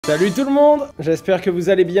Salut tout le monde, j'espère que vous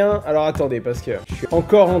allez bien. Alors attendez, parce que je suis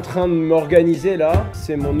encore en train de m'organiser là.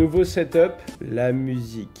 C'est mon nouveau setup. La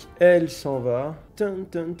musique, elle s'en va.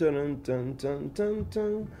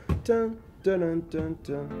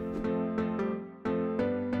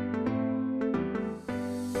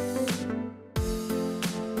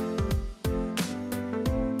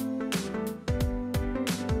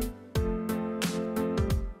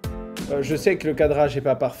 Je sais que le cadrage n'est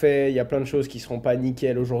pas parfait, il y a plein de choses qui seront pas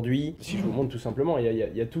nickel aujourd'hui. Si je vous montre tout simplement, il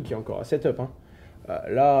y a tout qui est encore à setup. Hein.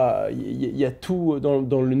 Là, il y a tout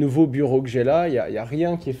dans le nouveau bureau que j'ai là, il n'y a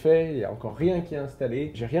rien qui est fait, il n'y a encore rien qui est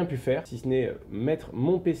installé. J'ai rien pu faire, si ce n'est mettre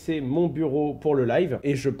mon PC, mon bureau pour le live.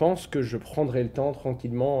 Et je pense que je prendrai le temps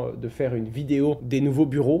tranquillement de faire une vidéo des nouveaux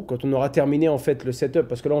bureaux quand on aura terminé en fait le setup.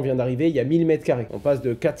 Parce que là, on vient d'arriver, il y a 1000 m². On passe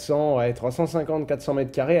de 400 à 350, 400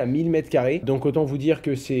 m² à 1000 m². Donc autant vous dire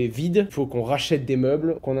que c'est vide, il faut qu'on rachète des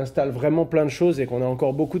meubles, qu'on installe vraiment plein de choses et qu'on a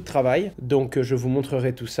encore beaucoup de travail. Donc je vous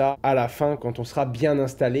montrerai tout ça à la fin quand on sera bien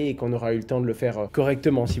installé et qu'on aura eu le temps de le faire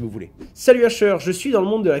correctement si vous voulez. Salut Hasheur, je suis dans le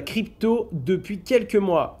monde de la crypto depuis quelques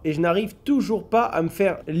mois et je n'arrive toujours pas à me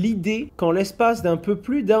faire l'idée qu'en l'espace d'un peu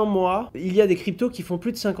plus d'un mois, il y a des cryptos qui font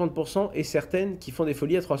plus de 50% et certaines qui font des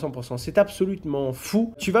folies à 300%. C'est absolument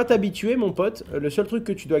fou. Tu vas t'habituer mon pote, le seul truc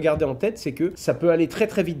que tu dois garder en tête c'est que ça peut aller très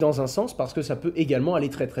très vite dans un sens parce que ça peut également aller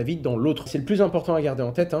très très vite dans l'autre. C'est le plus important à garder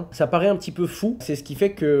en tête. Hein. Ça paraît un petit peu fou, c'est ce qui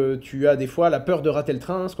fait que tu as des fois la peur de rater le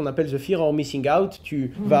train, ce qu'on appelle the fear of missing out.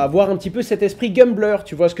 Tu vas avoir un petit peu cet esprit gambler,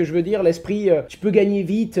 tu vois ce que je veux dire, l'esprit tu peux gagner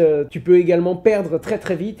vite, tu peux également perdre très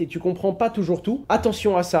très vite et tu comprends pas toujours tout.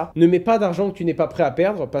 Attention à ça, ne mets pas d'argent que tu n'es pas prêt à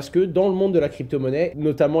perdre parce que dans le monde de la crypto-monnaie,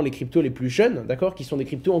 notamment les cryptos les plus jeunes, d'accord, qui sont des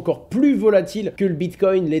cryptos encore plus volatiles que le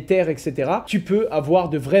Bitcoin, l'Ether, etc., tu peux avoir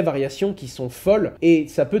de vraies variations qui sont folles et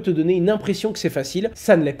ça peut te donner une impression que c'est facile.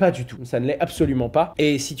 Ça ne l'est pas du tout, ça ne l'est absolument pas.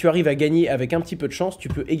 Et si tu arrives à gagner avec un petit peu de chance, tu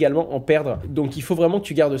peux également en perdre. Donc il faut vraiment que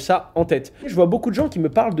tu gardes ça en tête. Je vois beaucoup de gens qui me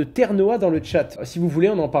parlent de Ternoa dans le chat. Si vous voulez,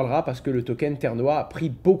 on en parlera parce que le token Ternoa a pris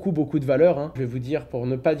beaucoup de valeur. Hein. Je vais vous dire, pour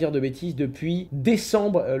ne pas dire de bêtises, depuis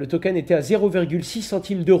décembre, le token était à 0,6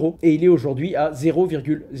 centimes d'euros et il est aujourd'hui à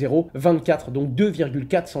 0,024, donc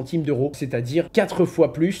 2,4 centimes d'euros, c'est-à-dire 4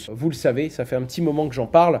 fois plus. Vous le savez, ça fait un petit moment que j'en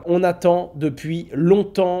parle. On attend depuis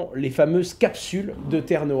longtemps les fameuses capsules de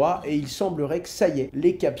Ternoa et il semblerait que ça y est,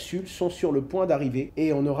 les capsules sont sur le point d'arriver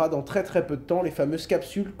et on aura dans très peu de temps les fameuses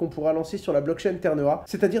capsules qu'on pourra lancer sur la blockchain Ternoa,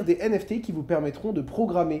 c'est-à-dire des NFT qui vous permettront de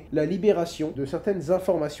programmer la libération de certaines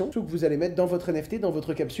informations, ce que vous allez mettre dans votre NFT, dans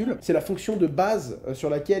votre capsule. C'est la fonction de base sur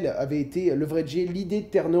laquelle avait été leveragée l'idée de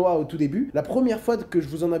Ternoa au tout début. La première fois que je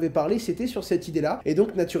vous en avais parlé, c'était sur cette idée-là, et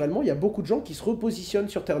donc naturellement, il y a beaucoup de gens qui se repositionnent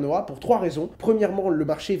sur Ternoa pour 3 raisons. Premièrement, le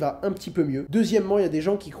marché va un petit peu mieux. Deuxièmement, il y a des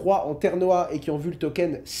gens qui croient en Ternoa et qui ont vu le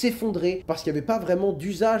token s'effondrer parce qu'il n'y avait pas vraiment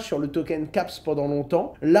d'usage sur le token CAPS pendant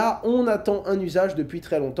longtemps. Là, on attend un usage depuis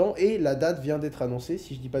très longtemps et la date vient d'être annoncée,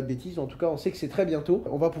 si je dis pas de bêtises. En tout cas, on sait que c'est très bientôt.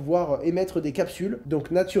 On va pouvoir émettre des capsules,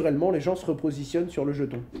 donc naturellement, les gens se repositionnent sur le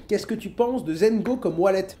jeton. Qu'est-ce que tu penses de Zen Go comme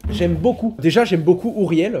wallet? J'aime beaucoup. Déjà, j'aime beaucoup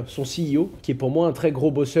Ouriel, son CEO, qui est pour moi un très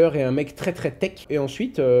gros bosseur et un mec très tech. Et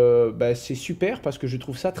ensuite, c'est super parce que je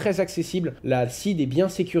trouve ça très accessible. La seed est bien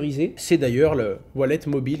sécurisée. C'est d'ailleurs le wallet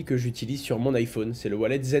mobile que j'utilise sur mon iPhone. C'est le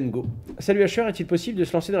wallet Zen Go. Salut Hasheur, est-il possible de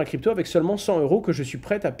se lancer dans la crypto avec seulement 100 € que je suis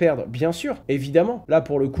prête à perdre? Bien sûr, évidemment. Là,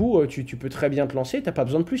 pour le coup, tu peux très bien te lancer, t'as pas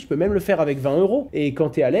besoin de plus, tu peux même le faire avec 20 €. Et quand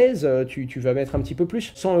t'es à l'aise, tu vas mettre un petit peu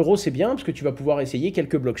plus. 100 € c'est bien parce que tu vas pouvoir essayer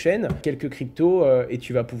quelques blockchains, quelques cryptos et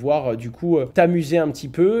tu vas pouvoir du coup t'amuser un petit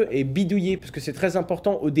peu et bidouiller parce que c'est très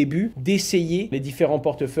important au début d'essayer les différents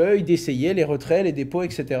portefeuilles, d'essayer les retraits, les dépôts,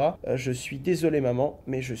 etc. Je suis désolé maman,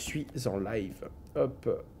 mais je suis en live.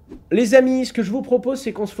 Hop. Les amis, ce que je vous propose,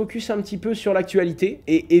 c'est qu'on se focus un petit peu sur l'actualité.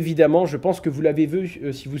 Et évidemment, je pense que vous l'avez vu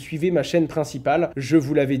si vous suivez ma chaîne principale. Je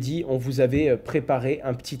vous l'avais dit, on vous avait préparé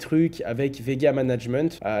un petit truc avec Vega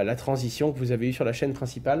Management, la transition que vous avez eue sur la chaîne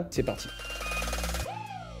principale. C'est parti.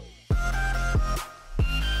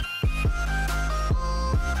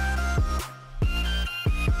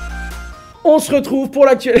 On se retrouve pour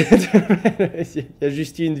l'actualité. Il y a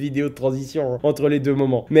juste eu une vidéo de transition entre les deux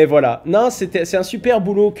moments. Mais voilà. Non, c'est un super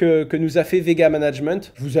boulot que nous a fait Vega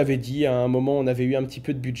Management. Je vous avais dit, à un moment, on avait eu un petit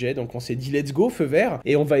peu de budget. Donc, on s'est dit, let's go, feu vert.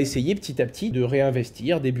 Et on va essayer petit à petit de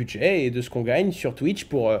réinvestir des budgets et de ce qu'on gagne sur Twitch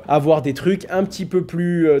pour avoir des trucs un petit peu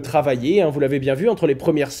plus travaillés. Hein. Vous l'avez bien vu, entre les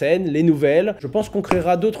premières scènes, les nouvelles. Je pense qu'on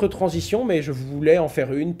créera d'autres transitions, mais je voulais en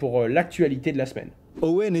faire une pour l'actualité de la semaine.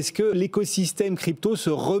 Owen, est-ce que l'écosystème crypto se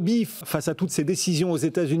rebiffe face à toutes ces décisions aux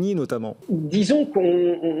États-Unis notamment? Disons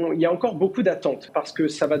qu'il y a encore beaucoup d'attentes parce que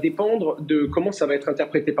ça va dépendre de comment ça va être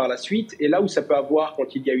interprété par la suite et là où ça peut avoir,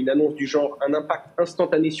 quand il y a une annonce du genre, un impact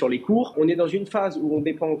instantané sur les cours. On est dans une phase où on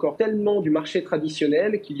dépend encore tellement du marché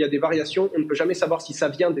traditionnel qu'il y a des variations. On ne peut jamais savoir si ça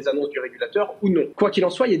vient des annonces du régulateur ou non. Quoi qu'il en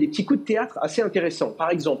soit, il y a des petits coups de théâtre assez intéressants.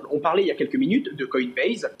 Par exemple, on parlait il y a quelques minutes de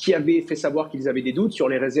Coinbase qui avait fait savoir qu'ils avaient des doutes sur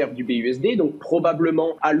les réserves du BUSD, donc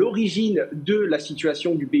probablement à l'origine de la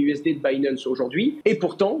situation du BUSD de Binance aujourd'hui. Et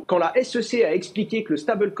pourtant, quand la SEC a expliqué que le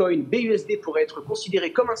stablecoin BUSD pourrait être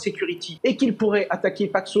considéré comme un security et qu'il pourrait attaquer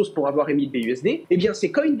Paxos pour avoir émis le BUSD, eh bien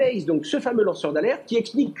c'est Coinbase, donc ce fameux lanceur d'alerte, qui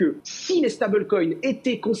explique que si les stablecoins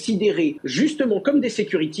étaient considérés justement comme des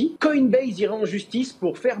securities, Coinbase ira en justice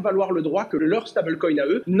pour faire valoir le droit que leur stablecoin à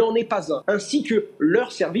eux n'en est pas un, ainsi que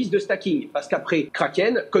leur service de stacking. Parce qu'après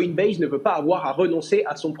Kraken, Coinbase ne veut pas avoir à renoncer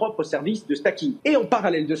à son propre service de stacking. Et en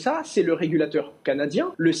parallèle de ça, c'est le régulateur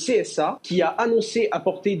canadien, le CSA, qui a annoncé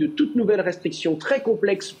apporter de toutes nouvelles restrictions très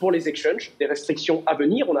complexes pour les exchanges, des restrictions à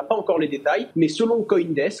venir, on n'a pas encore les détails, mais selon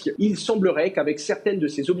Coindesk, il semblerait qu'avec certaines de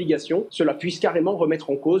ces obligations, cela puisse carrément remettre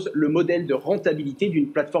en cause le modèle de rentabilité d'une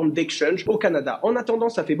plateforme d'exchange au Canada. En attendant,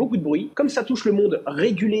 ça fait beaucoup de bruit. Comme ça touche le monde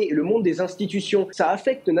régulé et le monde des institutions, ça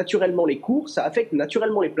affecte naturellement les cours, ça affecte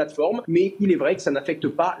naturellement les plateformes, mais il est vrai que ça n'affecte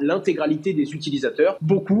pas l'intégralité des utilisateurs,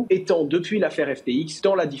 beaucoup étant depuis l'affaire FTX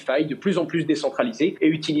dans la DeFi de plus en plus décentralisée et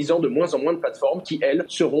utilisant de moins en moins de plateformes qui, elles,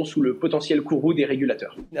 seront sous le potentiel courroux des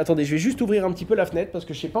régulateurs. Attendez, je vais juste ouvrir un petit peu la fenêtre parce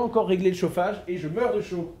que je sais pas encore régler le chauffage et je meurs de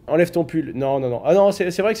chaud. Enlève ton pull. Non, non, non. Ah non, c'est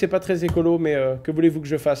vrai que c'est pas très écolo, mais que voulez-vous que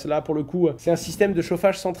je fasse? Là, pour le coup, c'est un système de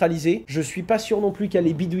chauffage centralisé. Je suis pas sûr non plus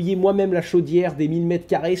qu'aller bidouiller moi-même la chaudière des 1000 mètres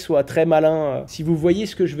carrés soit très malin, si vous voyez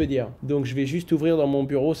ce que je veux dire. Donc je vais juste ouvrir dans mon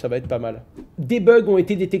bureau, ça va être pas mal. Des bugs ont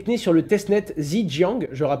été détectés sur le testnet Zhejiang.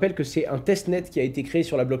 Je rappelle que c'est un testnet qui a été créé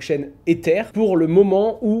sur la blockchain Ether pour le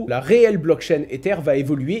moment où la réelle blockchain Ether va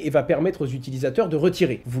évoluer et va permettre aux utilisateurs de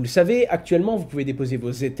retirer. Vous le savez, actuellement, vous pouvez déposer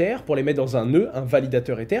vos Ethers pour les mettre dans un nœud, un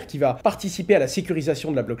validateur Ether qui va participer à la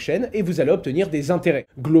sécurisation de la blockchain et vous allez obtenir des intérêts.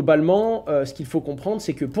 Globalement, ce qu'il faut comprendre,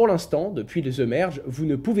 c'est que pour l'instant, depuis le The Merge, vous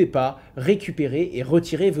ne pouvez pas récupérer et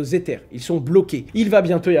retirer vos Ethers. Ils sont bloqués. Il va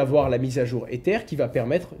bientôt y avoir la mise à jour Ether qui va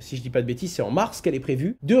permettre, si je dis pas de bêtises, c'est en mars qu'elle est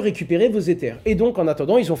prévue, de récupérer vos Ethers. Et donc, en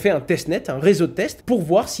attendant, ils ont fait un testnet, un réseau de tests pour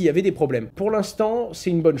voir s'il y avait des problèmes. Pour l'instant, c'est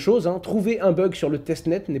une bonne chose. Trouver un bug sur le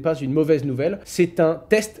testnet n'est pas une mauvaise nouvelle. C'est un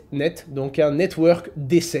testnet, donc un network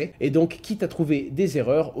d'essai. Et donc, quitte à trouver des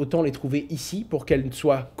erreurs, autant les trouver ici pour qu'elles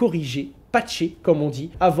soient corrigées, patché, comme on dit,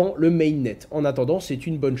 avant le mainnet. En attendant, c'est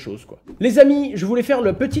une bonne chose, quoi. Les amis, je voulais faire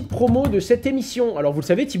la petite promo de cette émission. Alors, vous le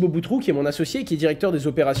savez, Thibaut Boutroux, qui est mon associé, qui est directeur des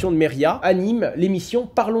opérations de Meria, anime l'émission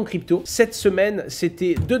Parlons Crypto. Cette semaine,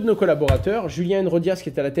 c'était deux de nos collaborateurs, Julien Enrodias, qui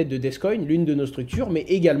est à la tête de Descoin, l'une de nos structures, mais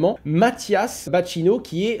également Mathias Bacchino,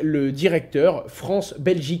 qui est le directeur France,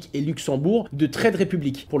 Belgique et Luxembourg de Trade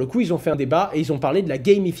Republic. Pour le coup, ils ont fait un débat et ils ont parlé de la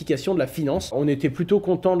gamification de la finance. On était plutôt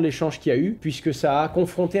content de l'échange qu'il y a eu, puisque ça a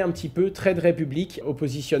confronté un petit peu Trade Republic au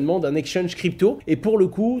positionnement d'un exchange crypto. Et pour le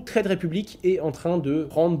coup, Trade Republic est en train de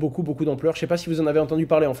prendre beaucoup d'ampleur. Je sais pas si vous en avez entendu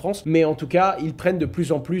parler en France, mais en tout cas, ils prennent de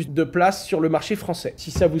plus en plus de place sur le marché français.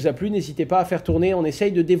 Si ça vous a plu, n'hésitez pas à faire tourner. On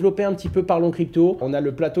essaye de développer un petit peu Parlons Crypto. On a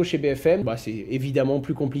le plateau chez BFM. C'est évidemment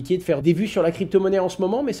plus compliqué de faire des vues sur la crypto-monnaie en ce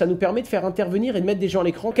moment, mais ça nous permet de faire intervenir et de mettre des gens à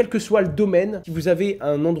l'écran, quel que soit le domaine. Si vous avez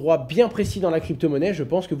un endroit bien précis dans la crypto-monnaie, je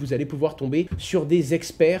pense que vous allez pouvoir tomber sur des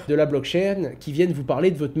experts de la blockchain qui viennent vous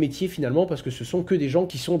parler de votre métier finalement, parce que ce sont que des gens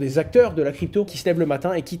qui sont des acteurs de la crypto, qui se lèvent le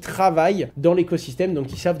matin et qui travaillent dans l'écosystème, donc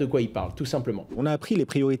qui savent de quoi ils parlent, tout simplement. On a appris les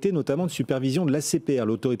priorités notamment de supervision de l'ACPR,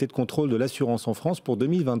 l'autorité de contrôle de l'assurance en France pour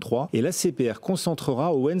 2023, et l'ACPR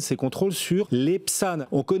concentrera ses contrôles sur les PSAN.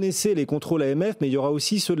 On connaissait les contrôles AMF, mais il y aura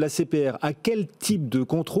aussi ceux de l'ACPR. À quel type de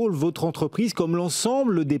contrôle votre entreprise, comme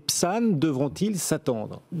l'ensemble des PSAN, devront-ils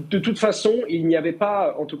s'attendre? De toute façon, il n'y avait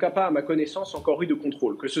pas, en tout cas pas à ma connaissance, encore eu de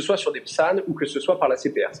contrôle, que ce soit sur des PSAN ou que ce soit par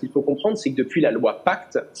l'ACPR. Ce qu'il faut comprendre, c'est que depuis la loi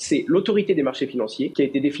Pacte, c'est l'autorité des marchés financiers qui a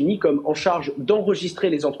été définie comme en charge d'enregistrer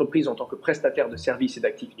les entreprises en tant que prestataires de services et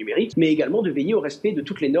d'actifs numériques, mais également de veiller au respect de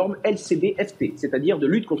toutes les normes LCB-FT, c'est-à-dire de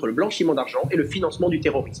lutte contre le blanchiment d'argent et le financement du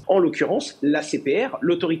terrorisme. En l'occurrence, l'ACPR,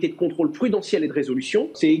 l'autorité de contrôle prudentiel et de résolution,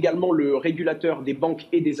 c'est également le régulateur des banques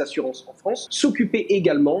et des assurances en France, s'occupait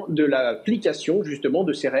également de l'application justement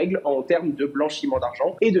de ces règles en termes de blanchiment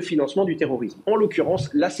d'argent et de financement du terrorisme. En l'occurrence,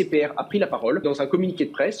 l'ACPR a pris la parole dans un communiqué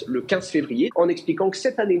de presse le 15 février en expliquant que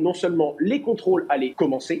cette année, non seulement les contrôles allaient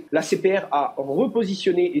commencer, la CPR a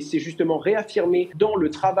repositionné et s'est justement réaffirmé dans le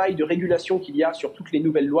travail de régulation qu'il y a sur toutes les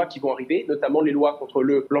nouvelles lois qui vont arriver, notamment les lois contre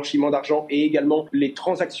le blanchiment d'argent et également les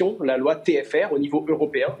transactions, la loi TFR au niveau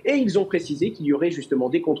européen. Et ils ont précisé qu'il y aurait justement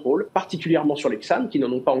des contrôles, particulièrement sur les PSAN, qui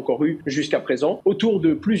n'en ont pas encore eu jusqu'à présent, autour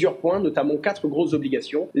de plusieurs points, notamment 4 grosses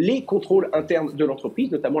obligations, les contrôles internes de l'entreprise,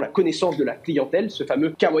 notamment la connaissance de la clientèle, ce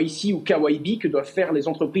fameux KYC ou KYB que doivent faire les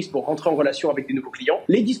entreprises pour rentrer en relation avec des nouveaux clients,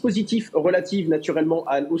 les dispositifs relatifs naturellement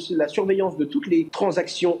à la surveillance de toutes les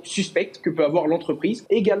transactions suspectes que peut avoir l'entreprise,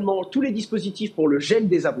 également tous les dispositifs pour le gel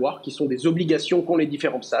des avoirs, qui sont des obligations qu'ont les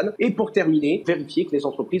différents PSAN, et pour terminer, vérifier que les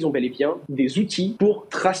entreprises ont bel et bien des outils pour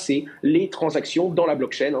tracer les transactions dans la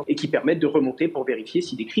blockchain et qui permettent de remonter pour vérifier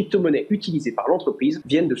si des crypto-monnaies utilisées par l'entreprise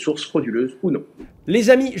viennent de sources frauduleuses ou non.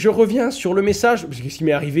 Les amis, je reviens sur le message, parce que ce qui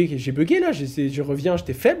m'est arrivé, j'ai bugué là, je reviens,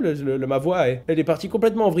 j'étais faible, ma voix, elle est partie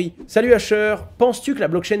complètement en vrille. Salut Hasheur, penses-tu que la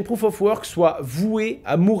blockchain Proof of Work soit vouée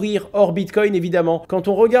à mourir hors Bitcoin évidemment? Quand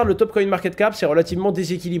on regarde le top coin market cap, c'est relativement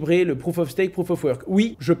déséquilibré, le Proof of Stake, Proof of Work.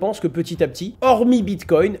 Oui, je pense que petit à petit, hormis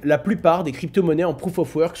Bitcoin, la plupart des crypto-monnaies en Proof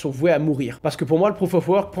of Work sont vouées à mourir. Parce que pour moi, le Proof of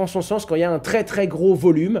Work prend son sens quand il y a un très très gros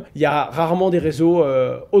volume. Il y a rarement des réseaux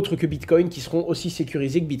autres que Bitcoin qui seront aussi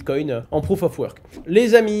sécurisés que Bitcoin en Proof of Work.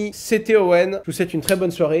 Les amis, c'était Owen, je vous souhaite une très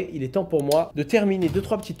bonne soirée. Il est temps pour moi de terminer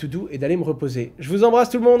 2-3 petites to-do et d'aller me reposer. Je vous embrasse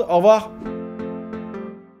tout le monde, au revoir.